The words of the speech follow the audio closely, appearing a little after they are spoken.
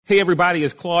Hey, everybody,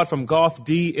 it's Claude from Golf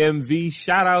DMV.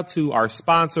 Shout out to our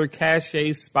sponsor,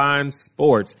 Cachet Spine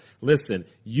Sports. Listen,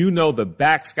 you know the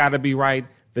back's got to be right.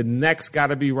 The neck's got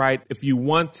to be right. If you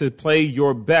want to play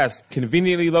your best,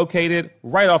 conveniently located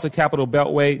right off the Capitol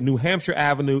Beltway, New Hampshire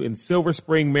Avenue in Silver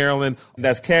Spring, Maryland.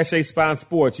 That's Cachet Spine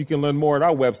Sports. You can learn more at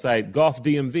our website,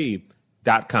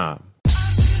 golfdmv.com.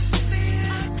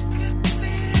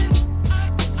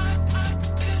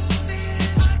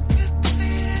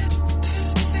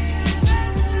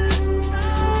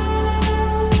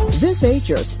 This ain't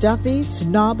your stuffy,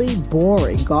 snobby,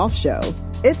 boring golf show.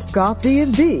 It's Golf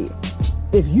DMV.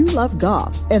 If you love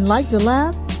golf and like to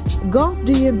laugh, Golf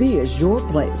DMV is your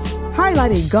place.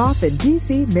 Highlighting golf in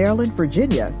D.C., Maryland,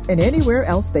 Virginia, and anywhere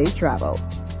else they travel.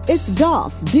 It's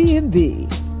Golf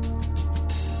DMV.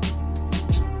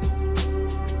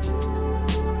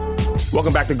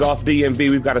 Welcome back to Golf DMV.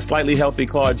 We've got a slightly healthy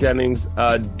Claude Jennings,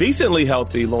 decently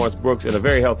healthy Lawrence Brooks, and a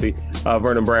very healthy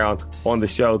Vernon Brown on the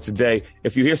show today.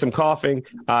 If you hear some coughing,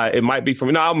 it might be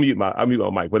from I'll mute my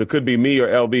mic, but it could be me or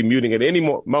LB muting at any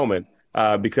moment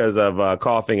because of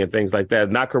coughing and things like that.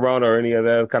 Not corona or any of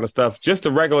that kind of stuff, just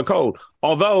a regular cold.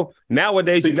 Although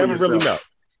nowadays you never really know.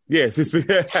 Yes.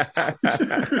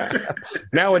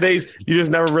 Nowadays you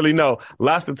just never really know.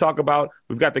 Lots to talk about.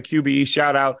 We've got the QBE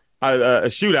shootout,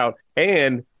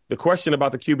 and the question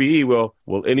about the QBE, will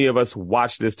any of us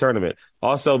watch this tournament?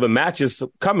 Also, the match is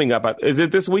coming up. Is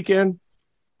it this weekend?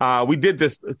 We did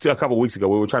this a couple weeks ago.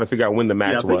 We were trying to figure out when the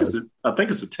match was. I think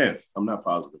it's the 10th. I'm not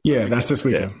positive. Yeah, that's this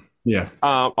weekend. Yeah.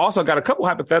 Also, got a couple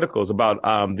hypotheticals about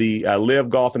the Live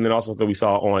Golf, and then also that we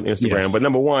saw on Instagram. Yes. But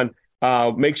number one,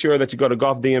 make sure that you go to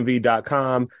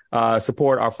golfdmv.com,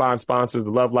 support our fine sponsors,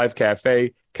 the Love Life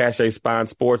Cafe, Cachet Spine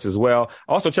Sports as well.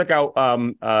 Also, check out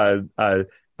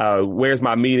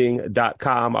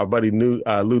where'smymeeting.com. Our buddy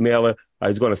Lou Naylor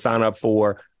is going to sign up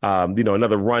for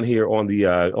another run here on the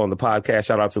podcast.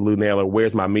 Shout out to Lou Naylor,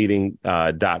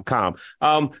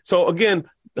 where'smymeeting.com. So again,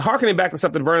 harkening back to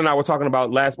something Vernon and I were talking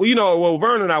about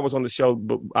Vernon and I was on the show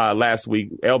last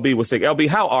week. LB was sick. LB,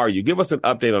 how are you? Give us an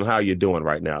update on how you're doing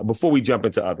right now before we jump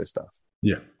into other stuff.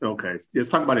 Yeah. Okay. Let's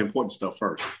talk about the important stuff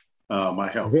first. My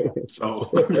health.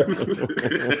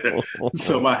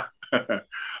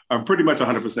 I'm pretty much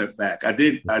 100% back. I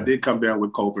did come down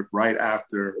with COVID right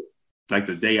after, like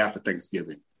the day after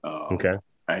Thanksgiving. Okay.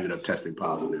 I ended up testing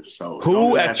positive. So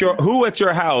who at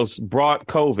your house brought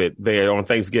COVID there on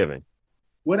Thanksgiving?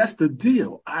 Well, that's the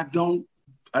deal. I think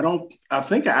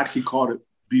I actually caught it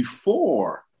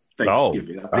before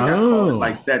Thanksgiving. I think I caught it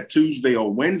like that Tuesday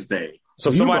or Wednesday.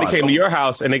 So somebody came to your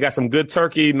house and they got some good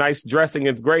turkey, nice dressing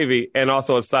and gravy, and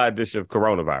also a side dish of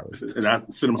coronavirus. And I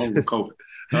sent them home with COVID.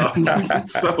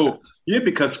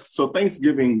 Because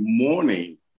Thanksgiving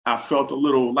morning, I felt a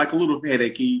little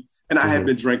headachy, and I had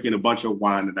been drinking a bunch of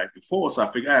wine the night before, so I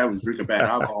figured I was drinking bad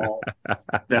alcohol.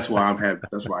 That's why I have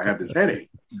this headache.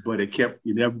 But it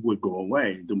never would go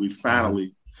away. Then we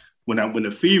finally, when the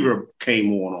fever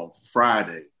came on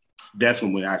Friday, that's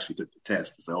when we actually took the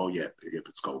test and said, "Oh yeah,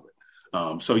 it's COVID."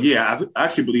 I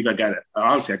actually believe I got it.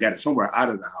 Honestly, I got it somewhere out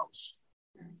of the house,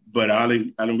 but I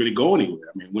didn't really go anywhere.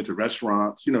 I mean, went to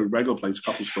restaurants, regular place, a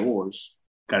couple stores,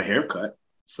 got a haircut.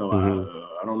 So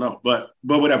I don't know, but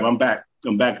whatever. I'm back.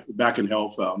 I'm back in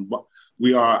health.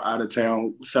 We are out of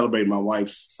town celebrating my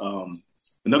wife's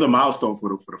another milestone for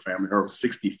the family. Her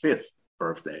 65th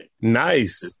birthday.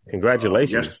 Nice,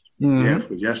 congratulations! It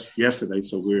was yesterday.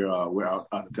 So we're out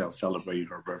of town celebrating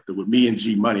her birthday with me and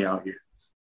G Money out here,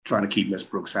 trying to keep Miss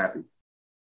Brooks happy.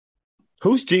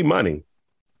 Who's G Money?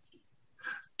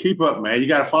 Keep up, man. You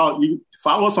got to follow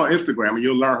us on Instagram and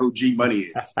you'll learn who G Money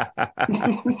is.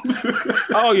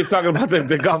 Oh, you're talking about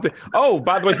the golf. Oh,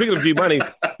 by the way, speaking of G Money,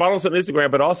 follow us on Instagram,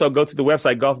 but also go to the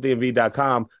website,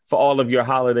 golfdmv.com, for all of your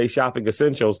holiday shopping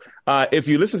essentials. If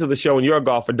you listen to the show and you're a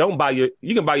golfer,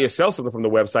 you can buy yourself something from the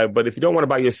website, but if you don't want to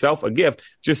buy yourself a gift,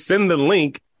 just send the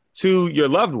link to your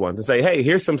loved ones and say, hey,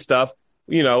 here's some stuff,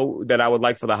 that I would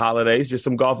like for the holidays, just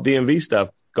some Golf DMV stuff.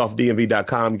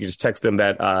 golfdmv.com. You can just text them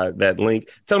that link.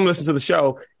 Tell them to listen to the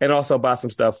show and also buy some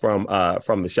stuff from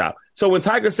the shop. So when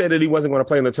Tiger said that he wasn't going to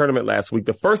play in the tournament last week,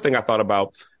 the first thing I thought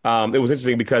about, it was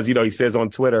interesting because, he says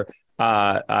on Twitter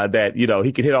that,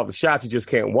 he can hit all the shots, he just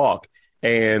can't walk.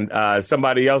 And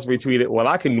somebody else retweeted, well,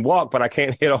 I can walk, but I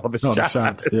can't hit all the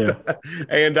shots. Yeah.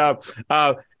 And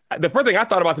the first thing I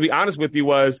thought about, to be honest with you,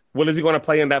 was, well, is he going to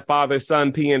play in that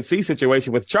father-son PNC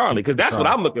situation with Charlie? Because that's what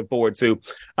I'm looking forward to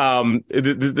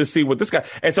see what this guy.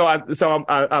 And so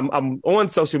I'm on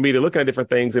social media looking at different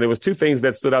things, and there was two things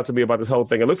that stood out to me about this whole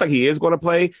thing. It looks like he is going to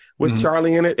play with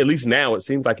Charlie in it. At least now it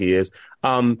seems like he is.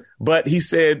 But he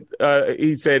said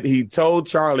he told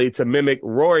Charlie to mimic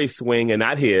Rory's swing and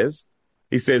not his.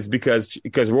 He says because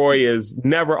Rory is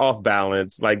never off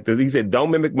balance. Like he said,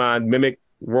 don't mimic mine, mimic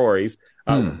Rory's.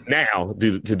 Now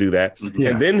to do that. Yeah.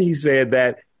 And then he said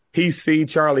that he see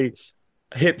Charlie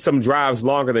hit some drives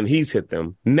longer than he's hit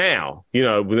them now,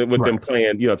 with them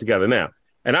playing, together now.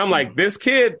 And I'm like, this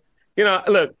kid,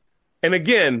 look, and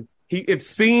again, it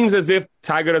seems as if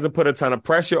Tiger doesn't put a ton of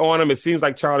pressure on him. It seems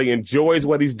like Charlie enjoys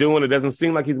what he's doing. It doesn't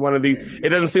seem like he's one of these. It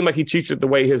doesn't seem like he treats it the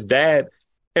way his dad.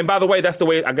 And by the way, that's the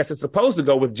way I guess it's supposed to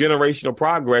go with generational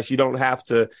progress. You don't have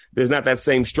to, there's not that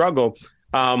same struggle.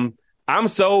 I'm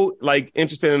so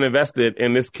interested and invested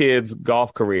in this kid's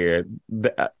golf career.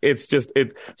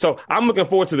 So I'm looking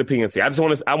forward to the PNC.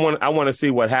 I want to see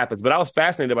what happens. But I was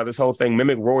fascinated by this whole thing,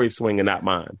 mimic Rory's swing and not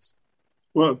mine.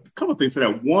 Well, a couple of things to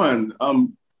that. One,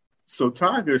 so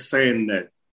Tiger's saying that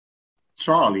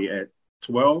Charlie at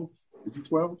 12, is he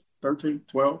 12, 13,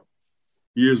 12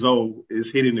 years old is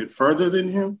hitting it further than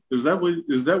him? Is that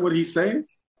what he's saying?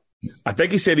 I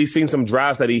think he said he's seen some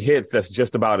drives that he hits that's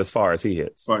just about as far as he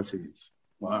hits. As far as he hits.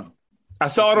 Wow. I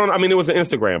saw it it was an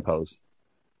Instagram post.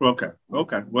 Okay. Well,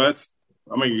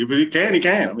 if he can, he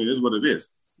can. I mean, it's what it is.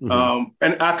 Mm-hmm.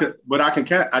 And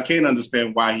I can't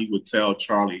understand why he would tell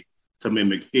Charlie to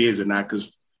mimic his and not,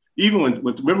 because even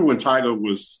remember when Tiger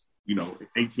was,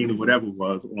 18 or whatever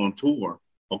was on tour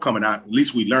or coming out, at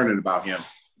least we learned about him.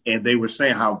 And they were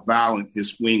saying how violent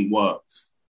his swing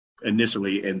was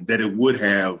initially, and that it would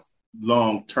have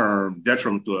long-term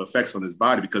detrimental effects on his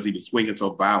body because he was swinging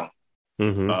so violent.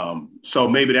 Mm-hmm. So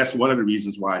maybe that's one of the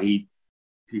reasons why he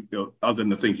other than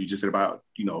the things you just said about,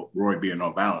 Roy being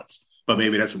on balance, but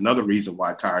maybe that's another reason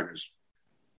why Tiger's,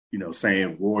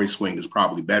 saying Roy's swing is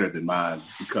probably better than mine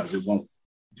because it won't,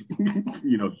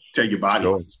 tell your body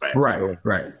off as fast.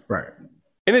 Right.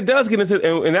 And it does get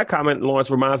into, and that comment,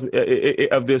 Lawrence, reminds me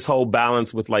of this whole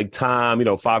balance with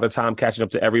time, father time catching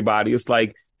up to everybody. It's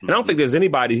like, and I don't think there's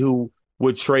anybody who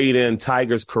would trade in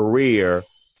Tiger's career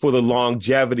for the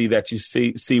longevity that you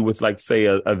see with, say,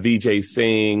 a Vijay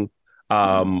Singh,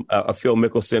 a Phil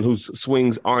Mickelson, whose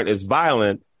swings aren't as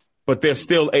violent, but they're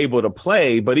still able to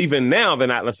play. But even now, they're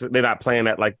not playing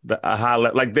at the high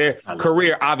level. Their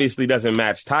career obviously doesn't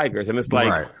match Tiger's, and it's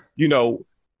like,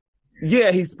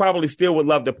 yeah, he's probably still would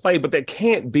love to play, but there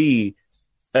can't be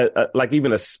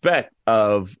even a speck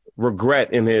of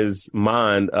regret in his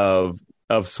mind of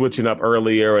switching up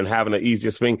earlier and having an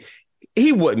easier swing.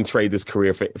 He wouldn't trade this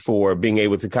career for being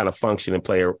able to kind of function and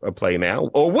play now,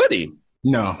 or would he?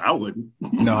 No, I wouldn't.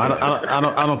 No,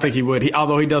 I don't think he would.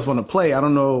 Although he does want to play. I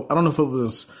don't know if it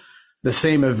was the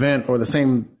same event or the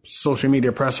same social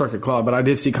media press circuit club, but I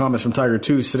did see comments from Tiger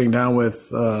too, sitting down with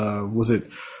was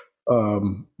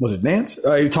it Nance? He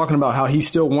was talking about how he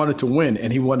still wanted to win,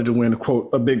 and he wanted to win, quote,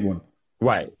 a big one.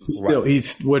 Right.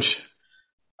 Which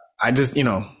I just,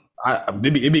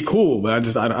 it'd be cool, but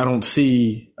I don't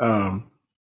see,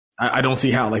 I don't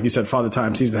see how, like you said, Father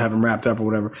Time seems to have him wrapped up or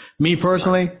whatever. Me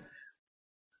personally,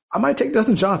 I might take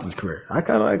Dustin Johnson's career. I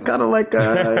kind of like,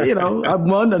 I've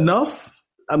won enough.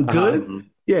 I'm good. Uh-huh.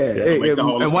 Yeah.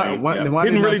 And why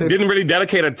didn't really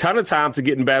dedicate a ton of time to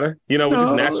getting better. We're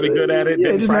just naturally good at it.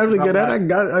 Yeah, just naturally good at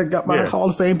it. I got my Hall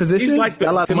of Fame position. He's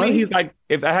to me, he's like,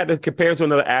 if I had to compare him to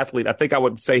another athlete, I think I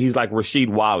would say he's like Rasheed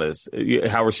Wallace,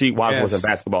 how Rasheed Wallace was in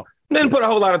basketball. Didn't put a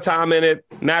whole lot of time in it.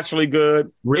 Naturally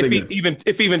good. Really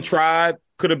if he even tried,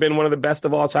 could have been one of the best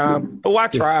of all time. But why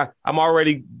try? I'm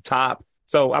already top.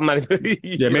 So I'm not even.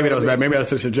 Yeah, maybe that was bad. Maybe I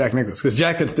switched to Jack Nicklaus because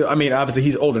Jack could still. I mean, obviously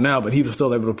he's older now, but he was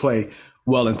still able to play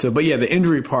well into. But yeah, the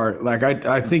injury part,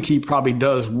 I think he probably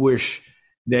does wish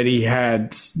that he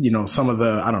had, some of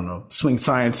the, swing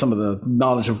science, some of the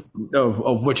knowledge of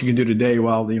what you can do today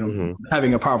while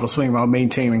having a powerful swing while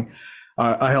maintaining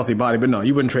a healthy body. But no,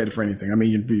 you wouldn't trade it for anything. I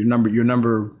mean, your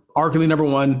number, arguably number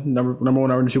one,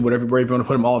 number two, whatever you want to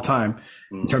put him all the time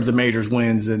in terms of majors,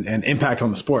 wins, and impact on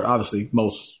the sport. Obviously,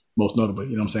 most notably,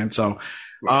 you know what I'm saying? So,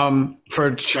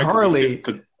 for Charlie,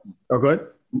 go ahead.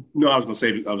 No, I was going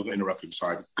to interrupt you.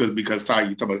 Sorry, because Ty,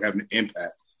 you talk about having an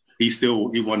impact. He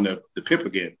won the PIP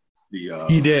again.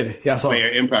 He did. Yeah, I saw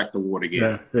Player Impact Award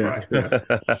again. Yeah.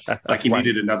 Like he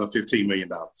needed another $15 million.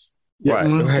 Right.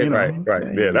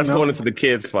 Yeah, that's going into the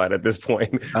kids' fund at this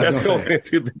point. That's going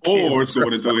into the kids' or it's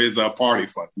going into his party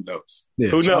fund. Who knows? Yeah,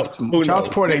 who knows? Child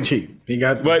support ain't cheap. He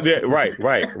got right.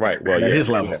 Well, at his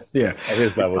level. Yeah, at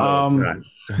his level. No,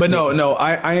 but no.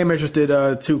 I am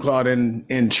interested too, Claude,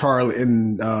 in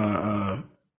Charlie's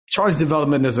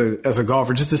development as a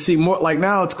golfer, just to see more. Like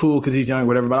now, it's cool because he's young,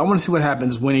 whatever. But I want to see what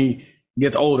happens when he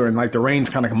gets older and like the reins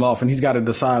kind of come off, and he's got to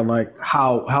decide like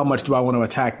how much do I want to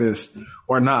attack this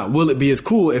or not? Will it be as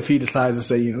cool if he decides to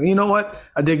say, you know what,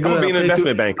 I did good. I'm an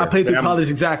investment banker. I played through college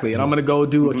exactly, and I'm going to go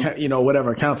do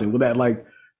whatever accounting. Will that like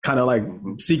kind of like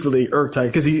secretly irk type?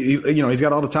 Because he's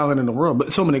got all the talent in the world,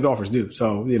 but so many golfers do.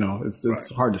 So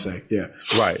it's hard to say. Yeah.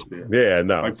 Right. Yeah.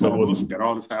 No. Like Paul Wilson got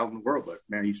all the talent in the world, but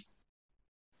man, he's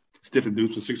stiffing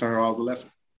dudes for $600 a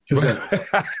lesson.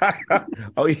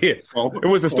 Oh yeah, it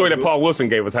was the story that Paul Wilson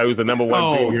gave us. How he was the number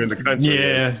one junior in the country.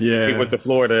 Yeah. He went to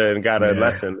Florida and got a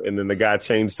lesson, and then the guy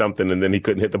changed something, and then he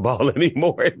couldn't hit the ball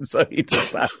anymore, and so he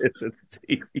decided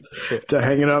to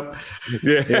hang it up.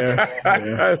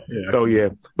 Yeah. So yeah,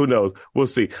 who knows? We'll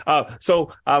see.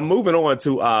 So moving on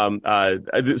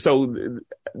to so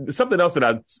something else that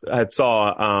I had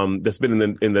saw that's been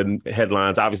in the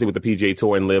headlines, obviously with the PGA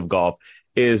Tour and Live Golf,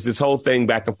 is this whole thing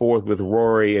back and forth with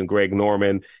Rory and Greg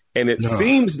Norman. And it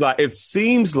seems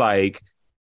like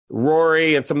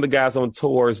Rory and some of the guys on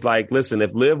tours, like, listen,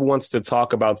 if Liv wants to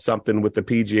talk about something with the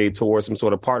PGA Tour, some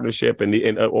sort of partnership and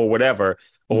or whatever,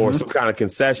 or some kind of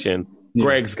concession,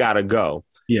 Greg's got to go.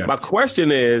 Yeah. My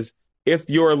question is, if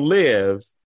you're Liv,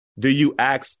 do you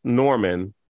ask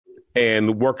Norman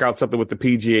and work out something with the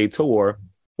PGA Tour,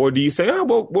 or do you say, oh,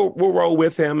 we'll roll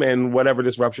with him and whatever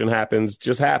disruption happens,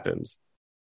 just happens?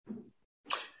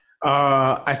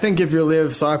 I think if you're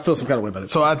Liv, so I feel some kind of way about it.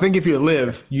 So I think if you're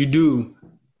Liv, you do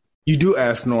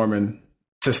ask Norman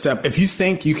to step. If you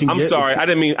think you can, I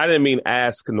didn't mean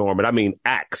ask Norman. I mean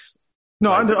ask.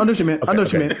 No, I understand, man. I know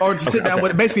what you mean. Or to sit down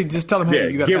with, basically just tell him, hey,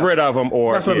 you got to get rid of him.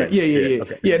 Or that's what I meant. Yeah.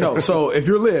 Okay. Yeah, no. So if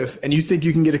you're Liv and you think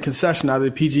you can get a concession out of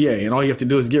the PGA, and all you have to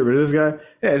do is get rid of this guy,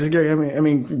 just get. I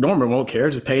mean, Norman won't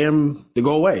care. Just pay him to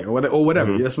go away or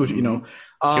whatever. That's what you know.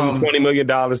 Give him $20 million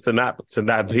to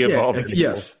not be involved.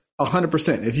 Yes.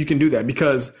 100% if you can do that,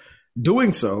 because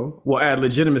doing so will add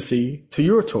legitimacy to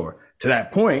your tour. To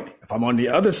that point, if I'm on the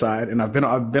other side, and I've been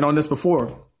on this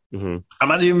before, I'm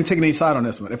not even taking any side on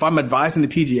this one. If I'm advising the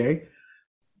PGA,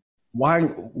 what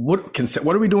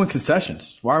are we doing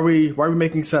concessions? Why are we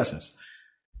making concessions?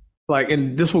 Like,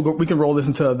 and we can roll this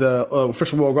into the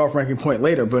official World Golf Ranking point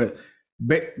later, but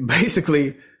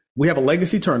basically we have a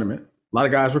legacy tournament. A lot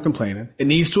of guys were complaining. It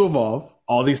needs to evolve.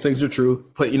 All these things are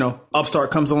true. But,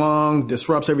 Upstart comes along,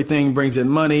 disrupts everything, brings in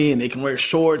money, and they can wear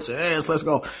shorts. Let's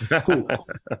go. Cool.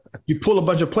 You pull a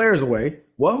bunch of players away.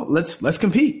 Well, let's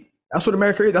compete. That's what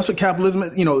America is. That's what capitalism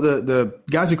is. The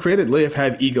guys who created Live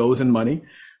have egos and money.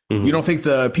 You don't think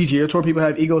the PGA Tour people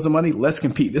have egos and money? Let's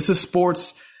compete. This is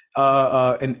sports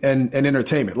and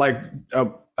entertainment. Like,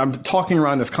 I'm talking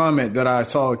around this comment that I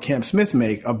saw Cam Smith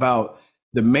make about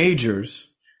the majors,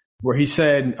 where he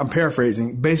said, I'm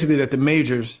paraphrasing, basically that the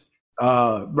majors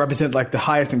represent like the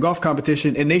highest in golf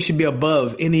competition, and they should be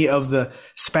above any of the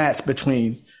spats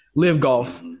between Live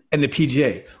Golf and the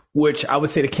PGA, which I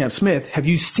would say to Cam Smith, have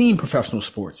you seen professional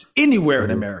sports anywhere in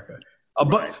America?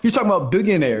 You're talking about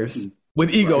billionaires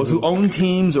with egos who own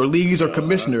teams or leagues or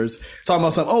commissioners talking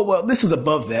about something. Oh, well, this is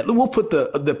above that. We'll put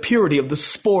the purity of the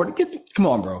sport. Come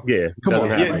on, bro. Yeah. Come on.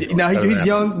 Yeah, now he's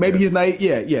young. Maybe he's naive.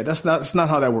 Yeah. That's not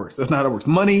how that works. That's not how that works.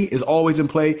 Money is always in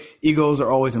play. Egos are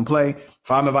always in play. If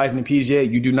I'm advising the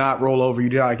PGA, you do not roll over. You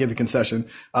do not give a concession.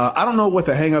 I don't know what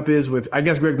the hang up is with, I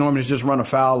guess Greg Norman has just run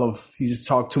afoul of, he just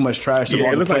talked too much trash to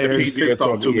all the players. He pissed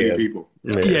off too many people.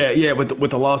 Yeah, with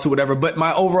the lawsuit, whatever. But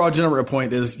my overall general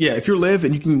point is, if you're Liv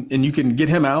and you can get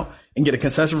him out and get a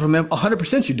concession from them,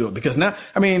 100% you do it, because now,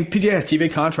 I mean, PGA has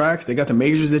TV contracts. They got the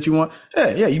majors that you want.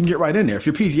 Yeah, you can get right in there. If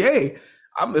you're PGA,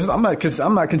 I'm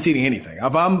not conceding anything.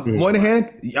 If I'm one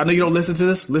hand, I know you don't listen to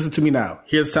this. Listen to me now.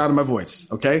 Here's the sound of my voice.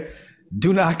 Okay,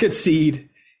 do not concede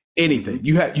anything.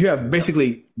 You have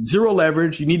basically zero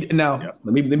leverage. You need now.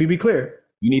 Let me be clear.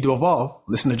 You need to evolve.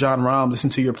 Listen to John Rahm. Listen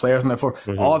to your players and that for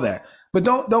all that. But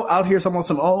don't out here talking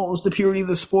about it's the purity of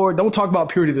the sport. Don't talk about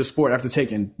purity of the sport after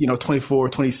taking, 24,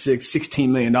 26, $16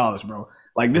 million, bro.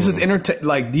 Like, this is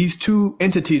like, these two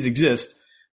entities exist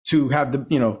to have the,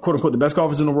 quote unquote, the best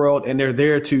golfers in the world. And they're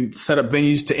there to set up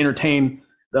venues to entertain,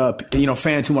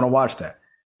 fans who want to watch that.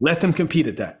 Let them compete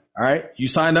at that. All right. You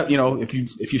signed up, if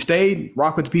you stayed,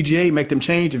 rock with the PGA, make them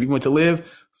change. If you went to Live,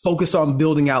 focus on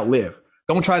building out Live.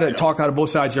 Don't try to talk out of both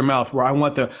sides of your mouth where I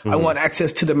want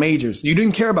access to the majors. You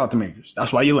didn't care about the majors.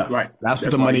 That's why you left. Right. That's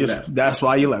what the money is. That's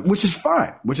why you left, which is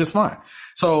fine.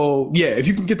 So yeah, if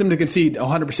you can get them to concede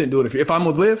 100%, do it. If I'm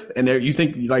with Liv and you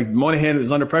think like Monahan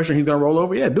is under pressure and he's going to roll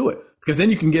over, yeah, do it. Because then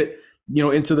you can get,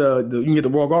 into you can get the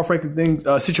World Golf Ranking thing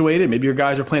situated. Maybe your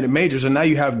guys are playing at majors and now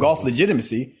you have golf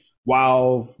legitimacy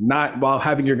while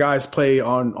having your guys play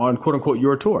on quote unquote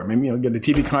your tour. Maybe, get a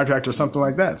TV contract or something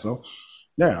like that. So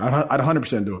yeah, I'd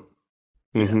 100% do it.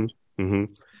 Mm-hmm.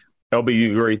 Mm-hmm. LB,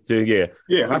 you agree too? Yeah.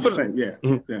 Yeah, 100%. Yeah.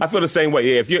 I feel the same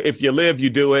way. Yeah. If you live, you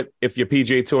do it. If you're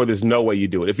PGA Tour, there's no way you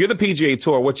do it. If you're the PGA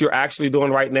Tour, what you're actually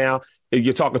doing right now is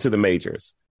you're talking to the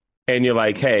majors and you're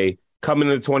like, hey, coming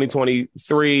into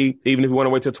 2023, even if we want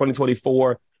to wait till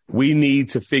 2024, we need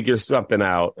to figure something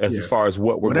out as far as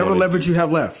what we're whatever leverage you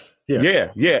have left. Yeah.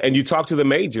 And you talk to the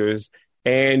majors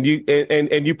and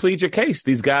you plead your case.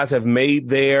 These guys have made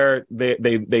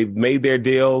they've made their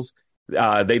deals.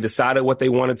 They decided what they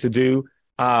wanted to do.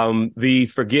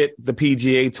 Forget the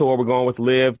PGA Tour. We're going with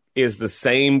Liv is the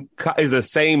same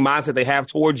mindset they have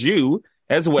towards you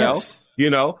as well. Yes.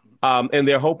 And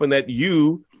they're hoping that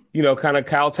you kind of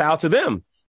kowtow to them,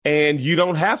 and you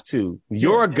don't have to.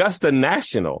 You're Augusta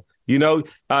National. You're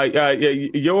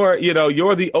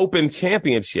the Open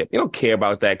Championship. You don't care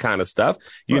about that kind of stuff.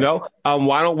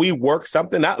 Why don't we work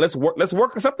something out? Let's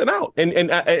work something out. And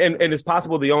it's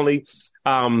possible the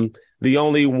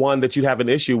only one that you have an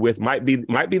issue with might be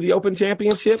the Open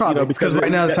Championship. Probably, because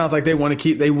right now it sounds like they want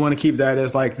to keep that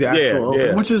as like the actual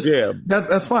Open, which is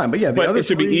that's fine. But it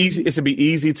should be easy. It should be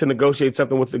easy to negotiate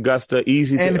something with Augusta.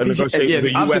 Easy to negotiate with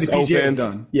the U.S. Open.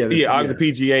 Done. The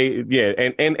PGA.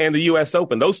 Yeah, and the U.S.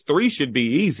 Open. Those three should be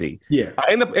easy. Yeah,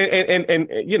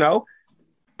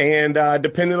 And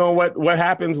depending on what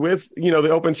happens with, the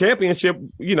Open Championship,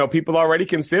 people already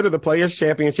consider the Players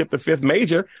Championship the fifth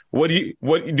major. What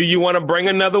do you want to bring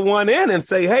another one in and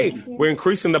say, hey, we're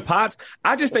increasing the pots?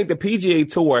 I just think the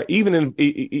PGA Tour, even in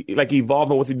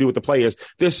evolving what they do with the players,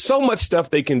 there's so much stuff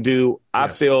they can do. Yes. I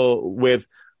feel with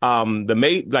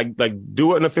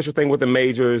do an official thing with the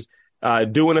majors.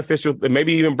 Do an official,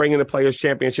 maybe even bringing the Players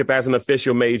Championship as an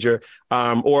official major,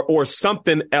 or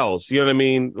something else. You know what I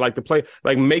mean? Like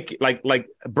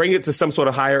bring it to some sort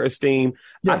of higher esteem.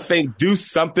 Yes. I think do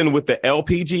something with the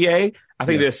LPGA. I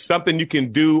think there's something you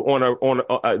can do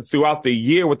throughout the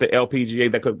year with the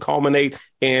LPGA that could culminate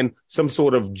in some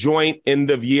sort of joint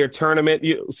end of year tournament.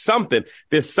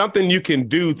 There's something you can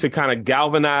do to kind of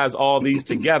galvanize all these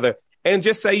together and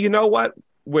just say, you know what?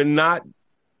 We're not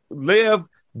Live.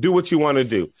 Do what you want to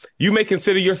do. You may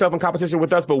consider yourself in competition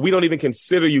with us, but we don't even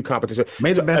consider you competition.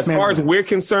 As far as we're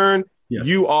concerned,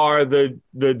 you are the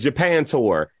Japan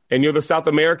Tour and you're the South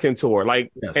American Tour.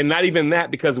 And not even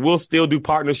that, because we'll still do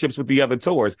partnerships with the other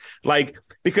tours.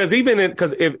 Because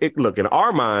in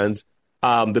our minds,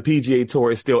 the PGA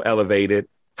Tour is still elevated.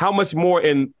 How much more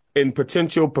in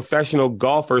potential professional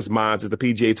golfers' minds is the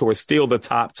PGA Tour still the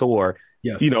top tour,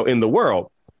 in the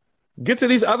world? Get to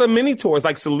these other mini tours,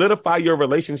 solidify your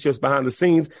relationships behind the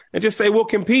scenes and just say, we'll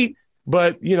compete.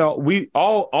 But, we the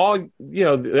only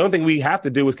thing we have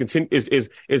to do is continue is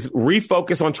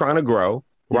refocus on trying to grow,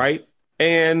 right?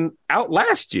 And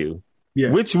outlast you,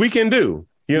 which we can do.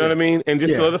 You know what I mean? And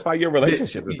just solidify your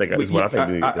relationship is what I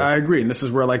think. I agree. And this is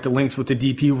where the links with the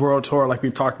DP World Tour, like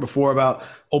we've talked before about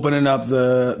opening up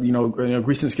the,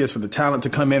 greasing the skids for the talent to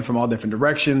come in from all different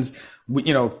directions.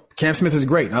 Cam Smith is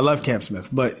great. And I love Cam Smith,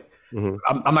 but I'm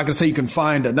not going to say you can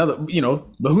find another,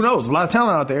 but who knows? A lot of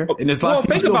talent out there. And there's lots of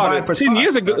people think about it. 10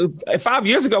 years ago, 5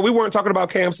 years ago, we weren't talking about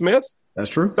Cam Smith. That's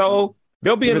true. So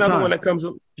there'll be another one that comes.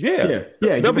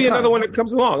 There'll be another one that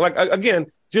comes along.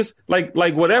 Again, just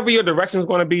whatever your direction is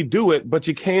going to be, do it. But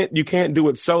you can't do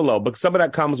it solo. But some of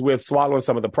that comes with swallowing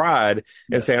some of the pride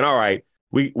and saying, all right,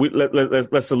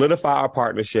 let's solidify our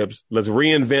partnerships. Let's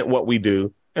reinvent what we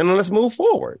do, and then let's move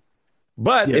forward.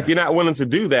 But if you're not willing to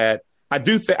do that, I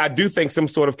do think some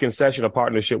sort of concession or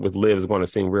partnership with Liv is going to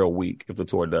seem real weak if the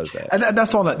tour does that. And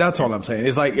that's all I'm saying.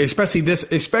 It's especially this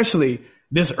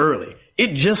early.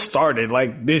 It just started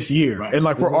this year, right. And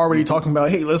we're already talking about,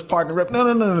 hey, let's partner up. No.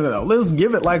 Let's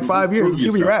give it 5 years. See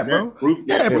where you're at, bro.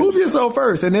 Prove yourself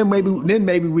first, and then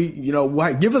maybe we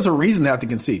give us a reason to have to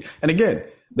concede. And again,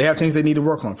 they have things they need to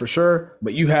work on for sure.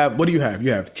 But what do you have?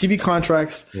 You have TV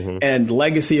contracts and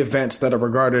legacy events that are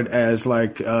regarded as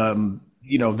the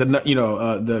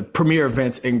premier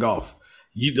events in golf.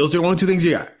 Those are the only two things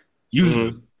you got. Use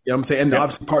them. You know what I'm saying? And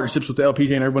obviously partnerships with the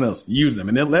LPGA and everyone else. Use them.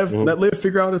 And then let Liv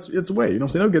figure out its way. You know what I'm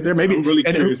saying? They'll get there. Maybe. I'm really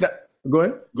curious. Go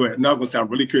ahead. No, I'm going to say I'm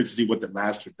really curious to see what the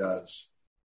Master does.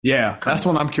 Yeah, that's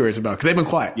what I'm curious about because they've been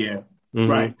quiet. Yeah.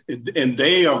 Right. And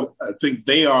they are, I think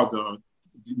they are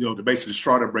the basically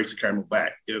straw that breaks the camel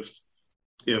back.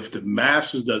 If the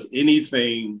Masters does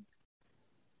anything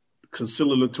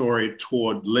conciliatory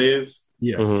toward LIV,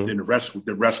 then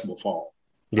the rest will fall.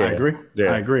 Yeah.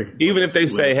 I agree. Even if they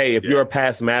say, hey, if you're a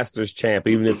past Masters champ,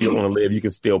 even if you want to LIV, you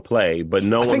can still play. But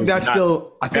no one. I think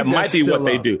that might be what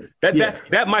they do.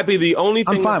 That might be the only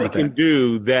thing that they can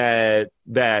do that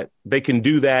they can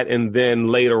do that and then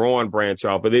later on branch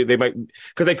off. But they might,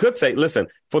 because they could say, listen,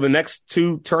 for the next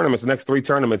 2 tournaments, the next 3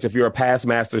 tournaments, if you're a past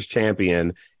Masters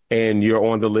champion and you're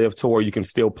on the LIV tour, you can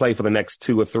still play for the next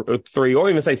 2 or 3, or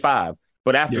even say 5.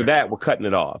 But after that, we're cutting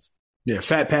it off. Yeah,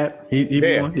 Fat Pat. He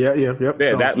won. Yep.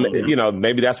 Yeah, so,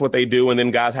 maybe that's what they do, and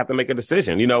then guys have to make a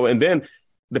decision, and then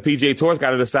the PGA Tour's got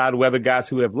to decide whether guys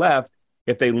who have left,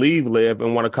 if they leave LIV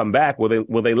and want to come back, will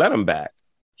they let them back?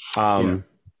 I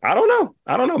don't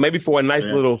know. Maybe for a nice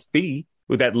little fee.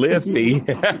 With that LIV fee,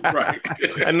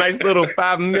 a nice little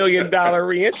 $5 million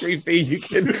re-entry fee, you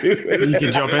can do it. You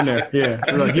can jump in there. Yeah.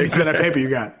 Like, you can send that paper you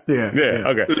got. Yeah.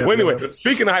 Okay. Well, anyway,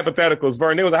 speaking of hypotheticals,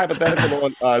 Vern, there was a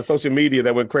hypothetical on social media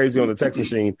that went crazy on the text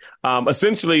machine.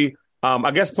 Essentially,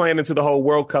 I guess playing into the whole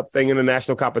World Cup thing,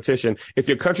 international competition, if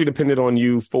your country depended on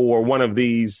you for one of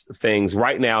these things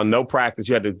right now, no practice,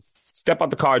 you had to step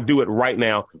out the car, do it right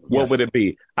now. What would it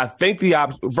be? I think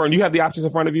Vern, you have the options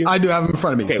in front of you? I do have them in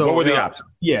front of me. Okay, so, what were the options?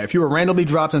 Yeah, if you were randomly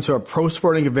dropped into a pro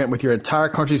sporting event with your entire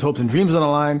country's hopes and dreams on the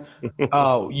line,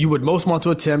 you would most want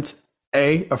to attempt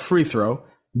A, a free throw,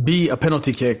 B, a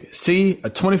penalty kick, C,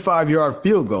 a 25-yard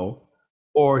field goal,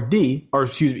 or D, a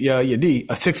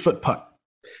 6-foot putt.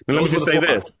 Now, let me just say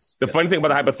this. The funny thing about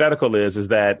the hypothetical is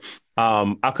that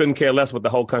I couldn't care less what the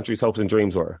whole country's hopes and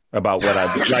dreams were about what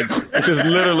I did. Like, this is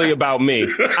literally about me.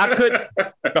 The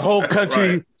whole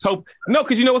country's hope. No,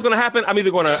 because you know what's going to happen? I'm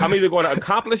either going to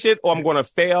accomplish it or I'm going to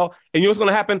fail. And you know what's going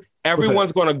to happen?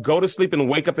 Everyone's going to go to sleep and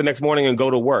wake up the next morning and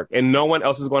go to work. And no one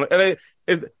else is going to.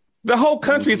 The whole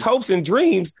country's hopes and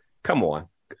dreams. Come on.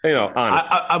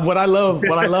 Honestly. What I love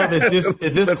is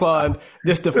this Claude,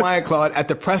 this defiant Claude at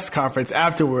the press conference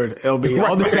afterward. LB,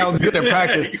 all this sounds good in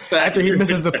practice after he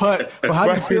misses the putt. So how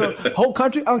do you feel? Whole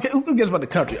country? Okay, who cares about the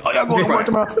country? Oh, y'all going to work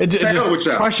tomorrow? Just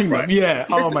crushing them. Yeah.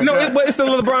 Oh my God. But it's the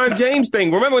LeBron James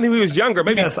thing. Remember when he was younger,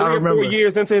 maybe 3 or 4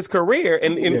 years into his career,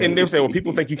 and they were saying, well,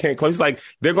 people think you can't close. Like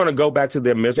they're going to go back to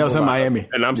their miserable lives, in Miami,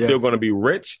 and I'm still going to be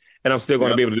rich. And I'm still going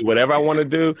to be able to do whatever I want to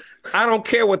do. I don't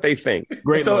care what they think.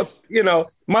 Great. So,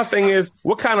 my thing is,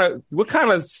 what kind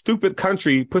of stupid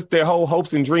country puts their whole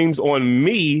hopes and dreams on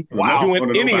me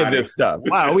doing any of this stuff?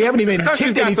 Wow, we haven't even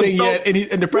kicked anything yet,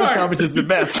 and the press conference is the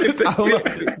best. That's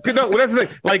the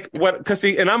thing. Like what? Because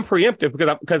and I'm preemptive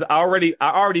because I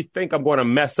already think I'm going to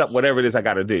mess up whatever it is I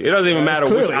got to do. It doesn't even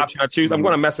matter which option I choose. I'm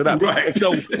going to mess it up. Right. And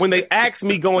so when they ask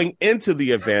me going into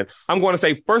the event, I'm going to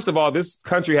say, first of all, this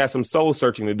country has some soul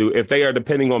searching to do if they are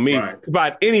depending on me to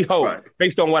provide any hope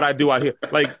based on what I do out here.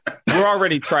 Like we're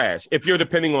already trash. If you're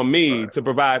depending on me to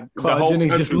provide Claude the whole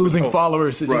Jennings just losing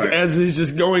followers as it's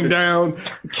just going down,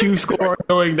 Q score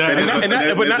going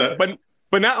down.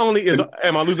 But not only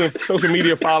am I losing social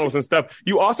media followers and stuff,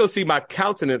 you also see my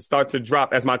countenance start to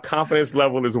drop as my confidence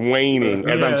level is waning.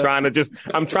 As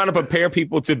I'm trying to prepare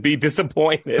people to be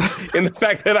disappointed in the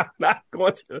fact that I'm not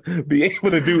going to be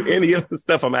able to do any of the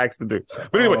stuff I'm asked to do.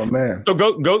 But anyway, so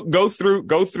go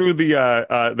through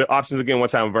the options again one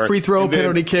time, Vern. Free throw,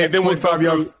 penalty kick,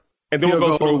 25-yard. And then we'll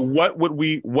go through what would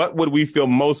we feel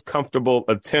most comfortable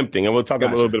attempting, and we'll talk a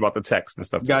little bit about the text and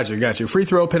stuff. Gotcha. Free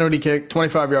throw, penalty kick,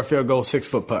 25-yard field goal,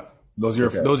 6-foot putt. Those are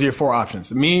your 4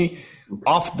 options. Me,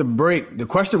 off the break, the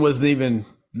question wasn't even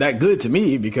that good to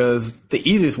me because the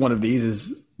easiest one of these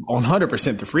is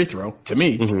 100% the free throw to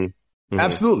me. Mm-hmm. Mm-hmm.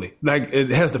 Absolutely. Like it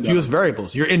has the fewest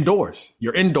variables. You're indoors.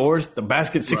 The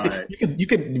basket 60. Right. You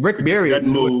could Rick Barry that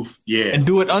move, and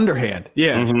do it underhand.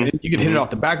 Yeah. Mm-hmm. You can hit it off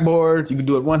the backboard. You can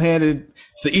do it one-handed.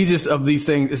 It's the easiest of these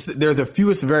things. They're the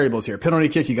fewest variables here. Penalty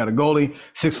kick, you got a goalie.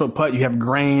 6-foot putt, you have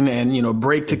grain and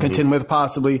break to contend with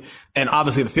possibly. And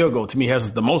obviously the field goal to me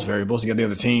has the most variables. You got the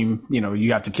other team.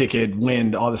 You have to kick it,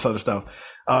 wind, all this other stuff.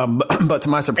 But to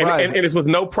my surprise, and it's with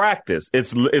no practice.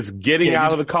 It's getting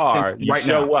out of the car. You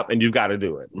show up and you've got to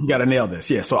do it. You got to nail this.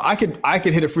 Yeah. So I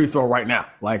could hit a free throw right now.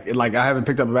 Like I haven't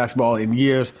picked up a basketball in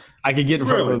years. I could get in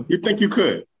front of You think you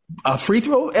could? A free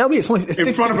throw? LB, it's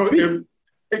in front of him.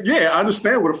 Yeah, I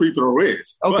understand what a free throw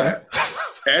is. Okay.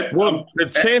 But the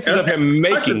chances of him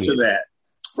making to that.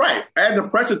 Right. Add the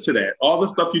pressure to that. All the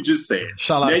stuff you just said.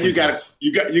 Then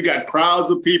you got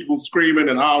crowds of people screaming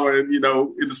and hollering, in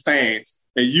the stands.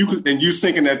 and you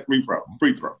sinking that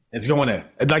free throw. It's going in.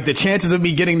 Like the chances of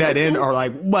me getting that in are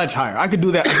like much higher. I could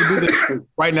do that. I could do this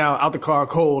right now out the car,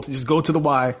 cold. Just go to the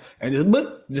Y and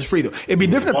just free throw. It'd be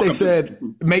different if they said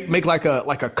make like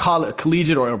a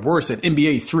collegiate or worse an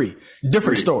NBA 3.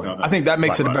 Different story. I think that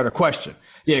makes it a better question.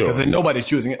 Yeah, because then nobody's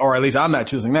choosing it, or at least I'm not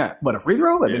choosing that. But a free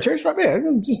throw, like the cherry stripe,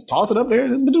 just toss it up there,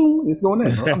 it's going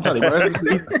in. I'm telling you, bro,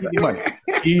 it's easy money.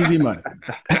 Easy money.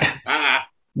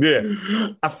 Yeah,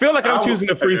 I feel like I'm choosing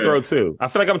the free throw too. I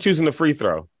feel like I'm choosing the free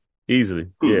throw easily.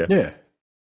 Yeah,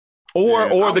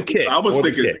 or the kick. I was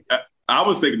thinking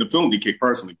the penalty kick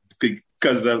personally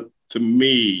because to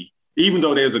me, even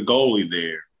though there's a goalie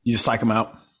there, you just psych them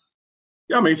out.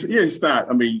 Yeah, I mean, it's not.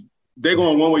 I mean, they're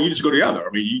going one way, you just go the other.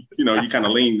 I mean, you kind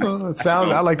of lean.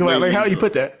 I like the way. Like how you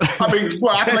put that. I mean,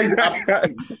 well,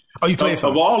 you played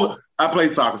soccer. I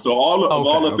played soccer. So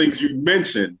all the things you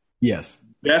mentioned. Yes.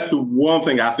 That's the one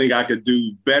thing I think I could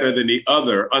do better than the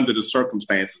other under the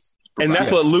circumstances. And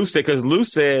that's what Lou said, because Lou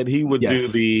said he would do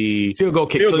the field goal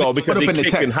kick. Because he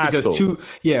kicked in high school.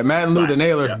 Matt and Lou, the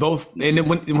Nailers, both. And then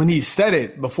when he said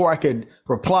it, before I could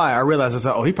reply, I realized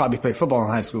he probably played football in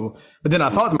high school. But then I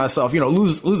thought to myself,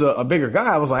 Lou's a bigger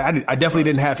guy. I was like, I definitely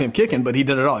didn't have him kicking, but he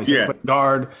did it all. He played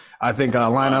guard. I think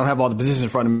line. I don't have all the positions in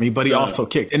front of me, but he also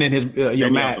kicked. And then his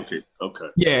Matt. Also kicked. Okay.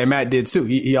 Yeah, and Matt did too.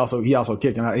 He also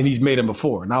kicked, and he's made him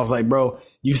before. And I was like, bro,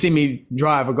 you see me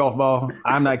drive a golf ball.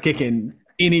 I'm not kicking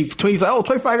any. He's like,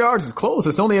 25 yards is close.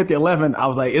 It's only at the 11. I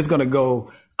was like, it's gonna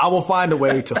go. I will find a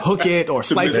way to hook it or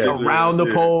slice it around the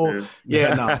pole.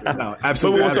 No,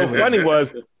 absolutely. But what was so funny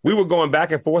was we were going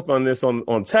back and forth on this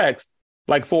on text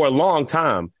like for a long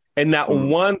time. And not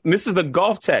one, this is the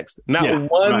golf text, not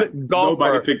one golfer.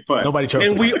 Nobody picked putt. Nobody chose.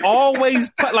 And we always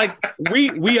putt, like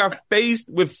we are faced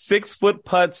with 6-foot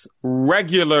putts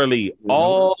regularly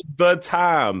all the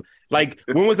time. Like,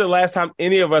 when was the last time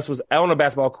any of us was on a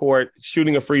basketball court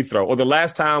shooting a free throw, or the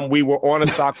last time we were on a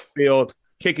soccer field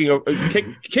kicking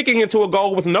into a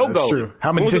goal with no goal? True.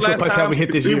 How many 6-foot putts have we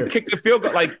hit this year? We kicked the field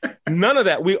goal, like none of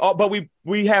that. We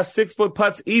have 6-foot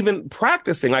putts even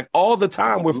practicing, like all the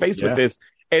time. We're faced with this,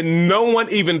 and no one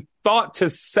even thought to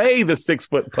say the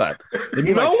 6-foot putt. It'd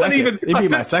be my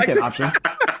second option.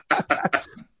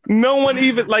 No one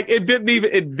even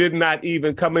it did not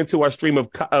even come into our stream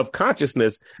of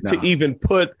consciousness to even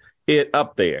put it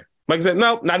up there. Like I said,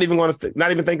 no, not even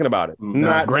thinking about it.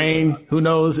 Not grain. Who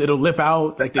knows? It'll lip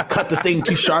out. Like they cut the thing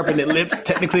too sharp and it lips.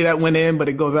 Technically that went in, but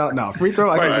it goes out. No, free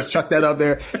throw. I can just chuck that up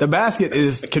there. The basket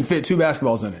can fit 2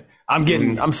 basketballs in it.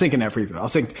 I'm sinking that free throw. I'll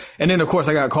sink. And then of course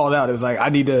I got called out. It was like, I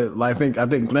need to, I think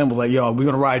Glenn was like, yo, we're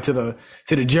going to ride to the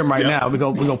gym right now. We're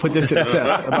going to put this to the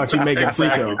test about you making a free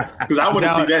throw. Because I want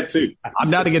to see that too. I'm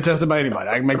down to get tested by anybody.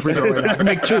 I can make free throw right now. I can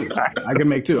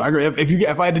make two. I agree.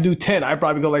 If I had to do 10, I'd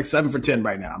probably go like 7 for 10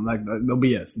 right now. I'm like, no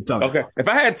BS. I'm telling you. Okay. If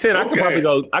I had 10, I could probably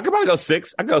go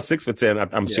 6. I could go 6 for 10.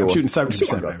 I'm sure. I'm shooting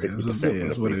 7%.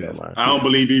 That's what it is. I don't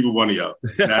believe either one of y'all.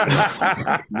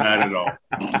 Not at all.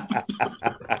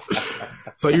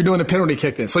 So you're doing a penalty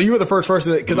kick then. So you were the first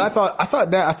person because I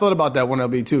thought about that one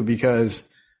LB too, because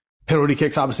penalty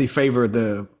kicks obviously favor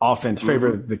the offense,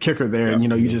 favor the kicker there. And,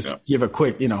 you just give a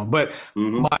quick, but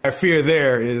my fear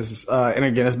there is, and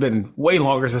again, it's been way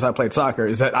longer since I played soccer,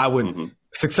 is that I would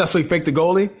successfully fake the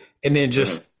goalie and then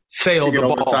just sail the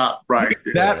ball. Over top, right.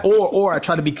 That or I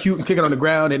try to be cute and kick it on the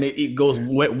ground and it goes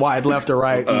wide left or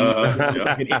right.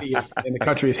 An idiot in the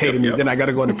country is hating me. Then I got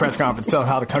to go in the press conference, tell them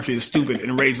how the country is stupid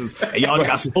and racist. And y'all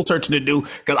got soul searching to do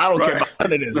because I don't care about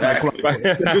none of this. Exactly. This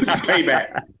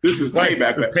is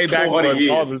payback. Payback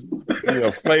for all this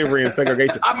slavery and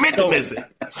segregation. I meant to miss it.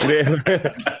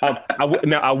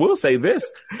 Now, I will say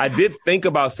this. I did think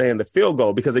about saying the field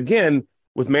goal because, again,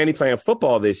 with Manny playing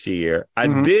football this year, I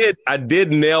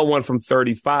did nail one from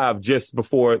 35 just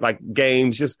before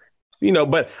games,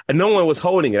 but no one was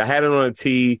holding it. I had it on a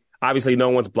tee. Obviously, no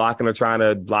one's blocking or trying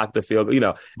to block the field,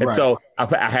 And so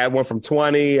I had one from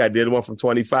 20. I did one from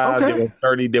 25, did one from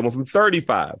 30, did one from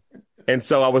 35. And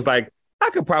so I was like,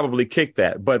 I could probably kick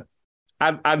that, but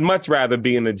I'd much rather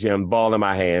be in the gym, ball in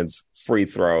my hands, free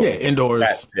throw. Yeah, indoors.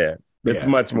 It's a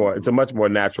much more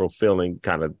natural feeling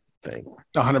kind of thing.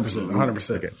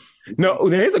 100%. Okay. No,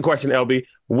 here's a question, LB.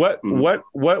 What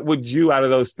would you out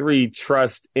of those 3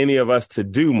 trust any of us to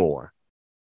do more?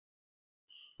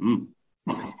 What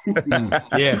would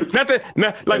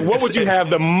you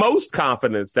have the most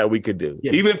confidence that we could do?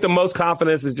 Yeah. Even if the most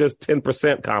confidence is just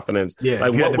 10% confidence. Yeah.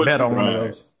 If you had to bet on one of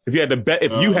those. If you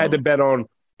had to bet on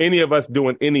any of us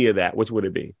doing any of that, which would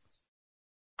it be?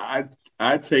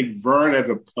 I'd take Vern at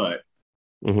a putt.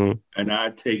 Mm-hmm. And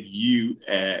I'd take you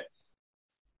at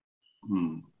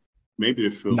maybe the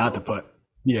field not goal. the putt.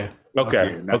 Yeah.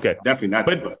 Okay. Okay. Definitely not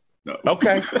the butt. No.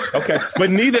 Okay. But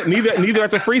neither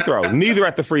at the free throw. Neither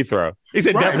at the free throw. He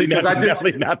said definitely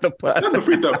not the butt. Not the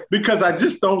free throw. Because I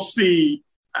just don't see.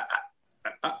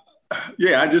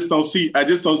 I just don't see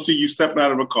you stepping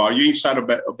out of a car. You ain't shot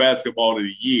a basketball in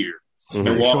a year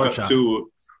and walk up to it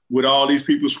with all these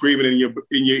people screaming in your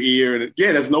ear. And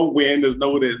there's no wind, there's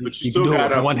no this, but you still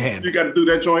got one hand. You got to do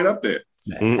that joint up there.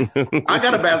 I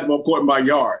got a basketball court in my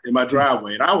yard, in my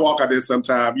driveway, and I walk out there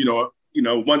sometime.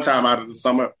 One time out of the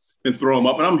summer and throw them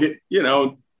up, and I'm hit.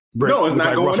 No, it's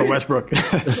not going Russell in. Westbrook.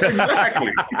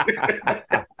 Exactly.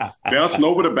 Bouncing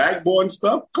over the backboard and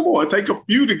stuff. Come on, take a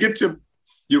few to get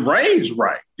your range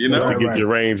right. To get your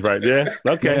range right. Yeah.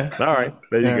 Okay. Yeah. All right.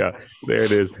 There you go. There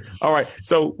it is. All right.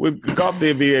 So with Golf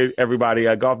DMV, everybody,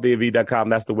 golfdmv.com.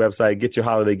 That's the website. Get your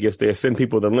holiday gifts there. Send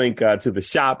people the link to the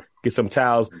shop. Get some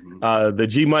towels. The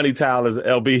G Money towel is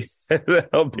LB.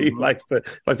 LB likes to.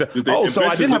 So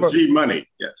I did have G Money.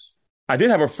 Yes. I did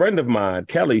have a friend of mine,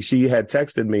 Kelly. She had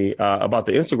texted me about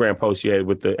the Instagram post she had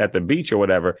at the beach or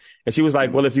whatever. And she was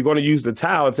like, well, if you're going to use the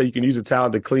towel and say you can use the towel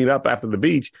to clean up after the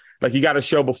beach, like you got to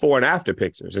show before and after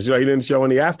pictures. And he didn't show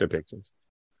any after pictures.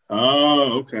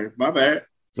 Oh, okay. My bad.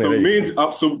 So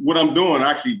what I'm doing,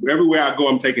 actually, everywhere I go,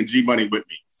 I'm taking G Money with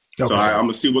me. Okay. So I'm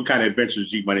going to see what kind of adventures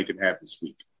G Money can have this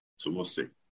week. So we'll see.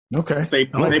 Okay. They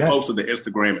posted the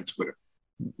Instagram and Twitter.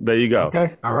 There you go.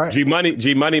 Okay. All right. G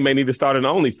Money may need to start an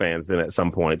OnlyFans then at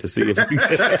some point to see if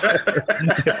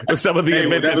with some of the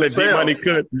adventures that G Money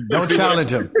could. Don't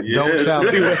challenge him. Don't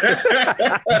challenge him.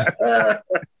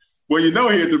 Well,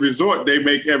 here at the resort, they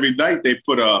make every night they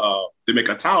put they make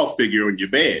a towel figure on your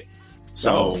bed.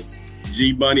 So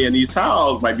G Money and these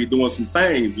towels might be doing some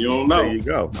things. You don't know. There you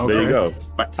go. Okay. There you go.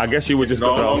 I guess you would just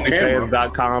go to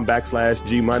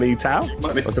OnlyFans.com/G Money towel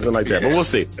or something like that. But we'll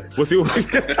see. We'll see.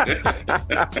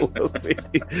 We'll see.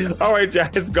 All right,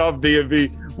 Jack. It's Golf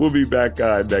DMV. We'll be back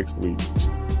next week.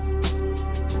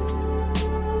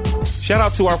 Shout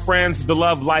out to our friends, The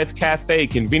Love Life Cafe,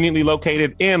 conveniently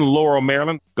located in Laurel,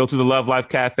 Maryland. Go to The Love Life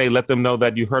Cafe. Let them know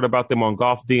that you heard about them on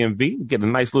Golf DMV. Get a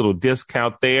nice little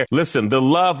discount there. Listen, the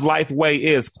Love Life way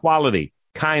is quality,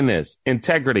 kindness,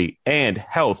 integrity, and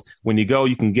health. When you go,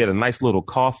 you can get a nice little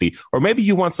coffee, or maybe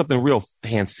you want something real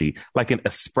fancy, like an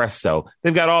espresso.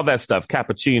 They've got all that stuff,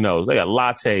 cappuccinos, they got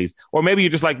lattes, or maybe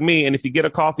you're just like me, and if you get a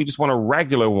coffee, you just want a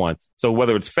regular one. So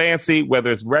whether it's fancy,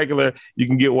 whether it's regular, you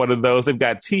can get one of those. They've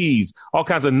got teas, all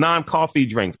kinds of non-coffee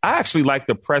drinks. I actually like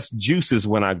the pressed juices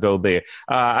when I go there.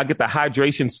 I get the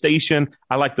hydration station.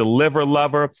 I like the liver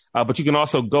lover, but you can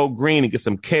also go green and get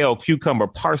some kale, cucumber,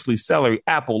 parsley, celery,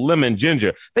 apple, lemon,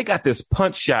 ginger. They got this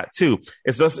punch shot too.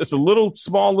 It's a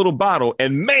small little bottle,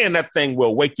 and man, that thing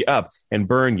will wake you up and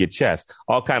burn your chest.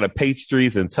 All kind of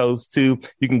pastries and toast too.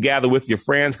 You can gather with your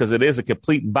friends because it is a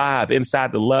complete vibe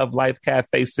inside the Love Life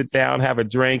Cafe. Sit down, have a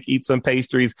drink, eat some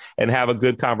pastries, and have a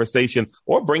good conversation,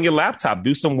 or bring your laptop,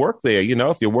 do some work there.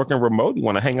 If you're working remote, you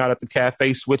want to hang out at the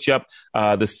cafe, switch up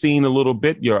the scene a little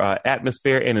bit, your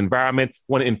atmosphere and environment,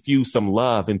 want to infuse some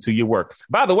love into your work.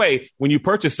 By the way, when you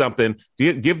purchase something,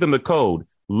 give them the code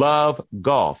Love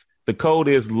Golf. The code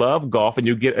is Love Golf, and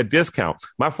you get a discount.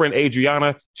 My friend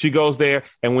Adriana, she goes there,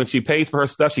 and when she pays for her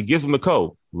stuff, she gives them the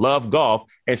code Love Golf,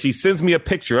 and she sends me a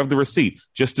picture of the receipt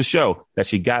just to show that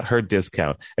she got her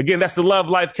discount. Again, that's the Love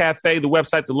Life Cafe, the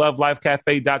website,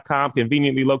 thelovelifecafe.com,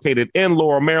 conveniently located in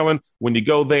Laurel, Maryland. When you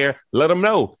go there, let them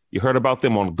know you heard about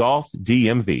them on Golf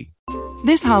DMV.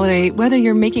 This holiday, whether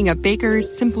you're making a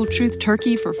Baker's Simple Truth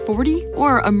turkey for 40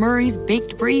 or a Murray's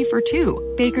Baked Brie for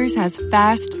 2, Baker's has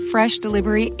fast, fresh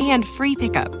delivery and free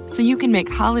pickup, so you can make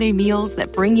holiday meals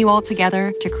that bring you all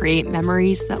together to create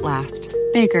memories that last.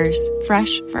 Baker's,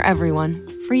 fresh for everyone.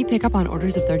 Free pickup on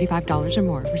orders of $35 or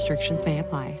more. Restrictions may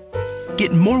apply.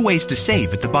 Get more ways to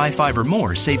save at the Buy 5 or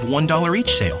More Save $1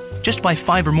 each sale. Just buy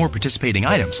 5 or more participating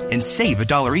items and save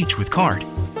 $1 each with card.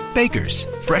 Baker's,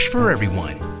 fresh for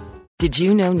everyone. Did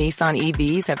you know Nissan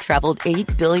EVs have traveled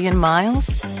 8 billion miles?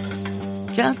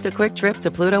 Just a quick trip to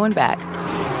Pluto and back.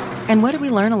 And what did we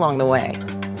learn along the way?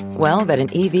 Well, that an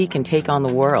EV can take on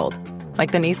the world,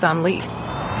 like the Nissan Leaf.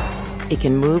 It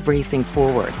can move racing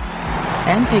forward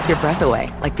and take your breath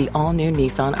away, like the all-new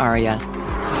Nissan Ariya.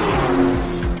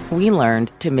 We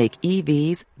learned to make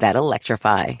EVs that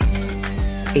electrify.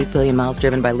 8 billion miles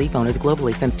driven by Leaf owners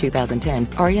globally since 2010.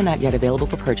 Ariya not yet available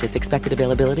for purchase. Expected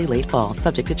availability late fall,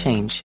 subject to change.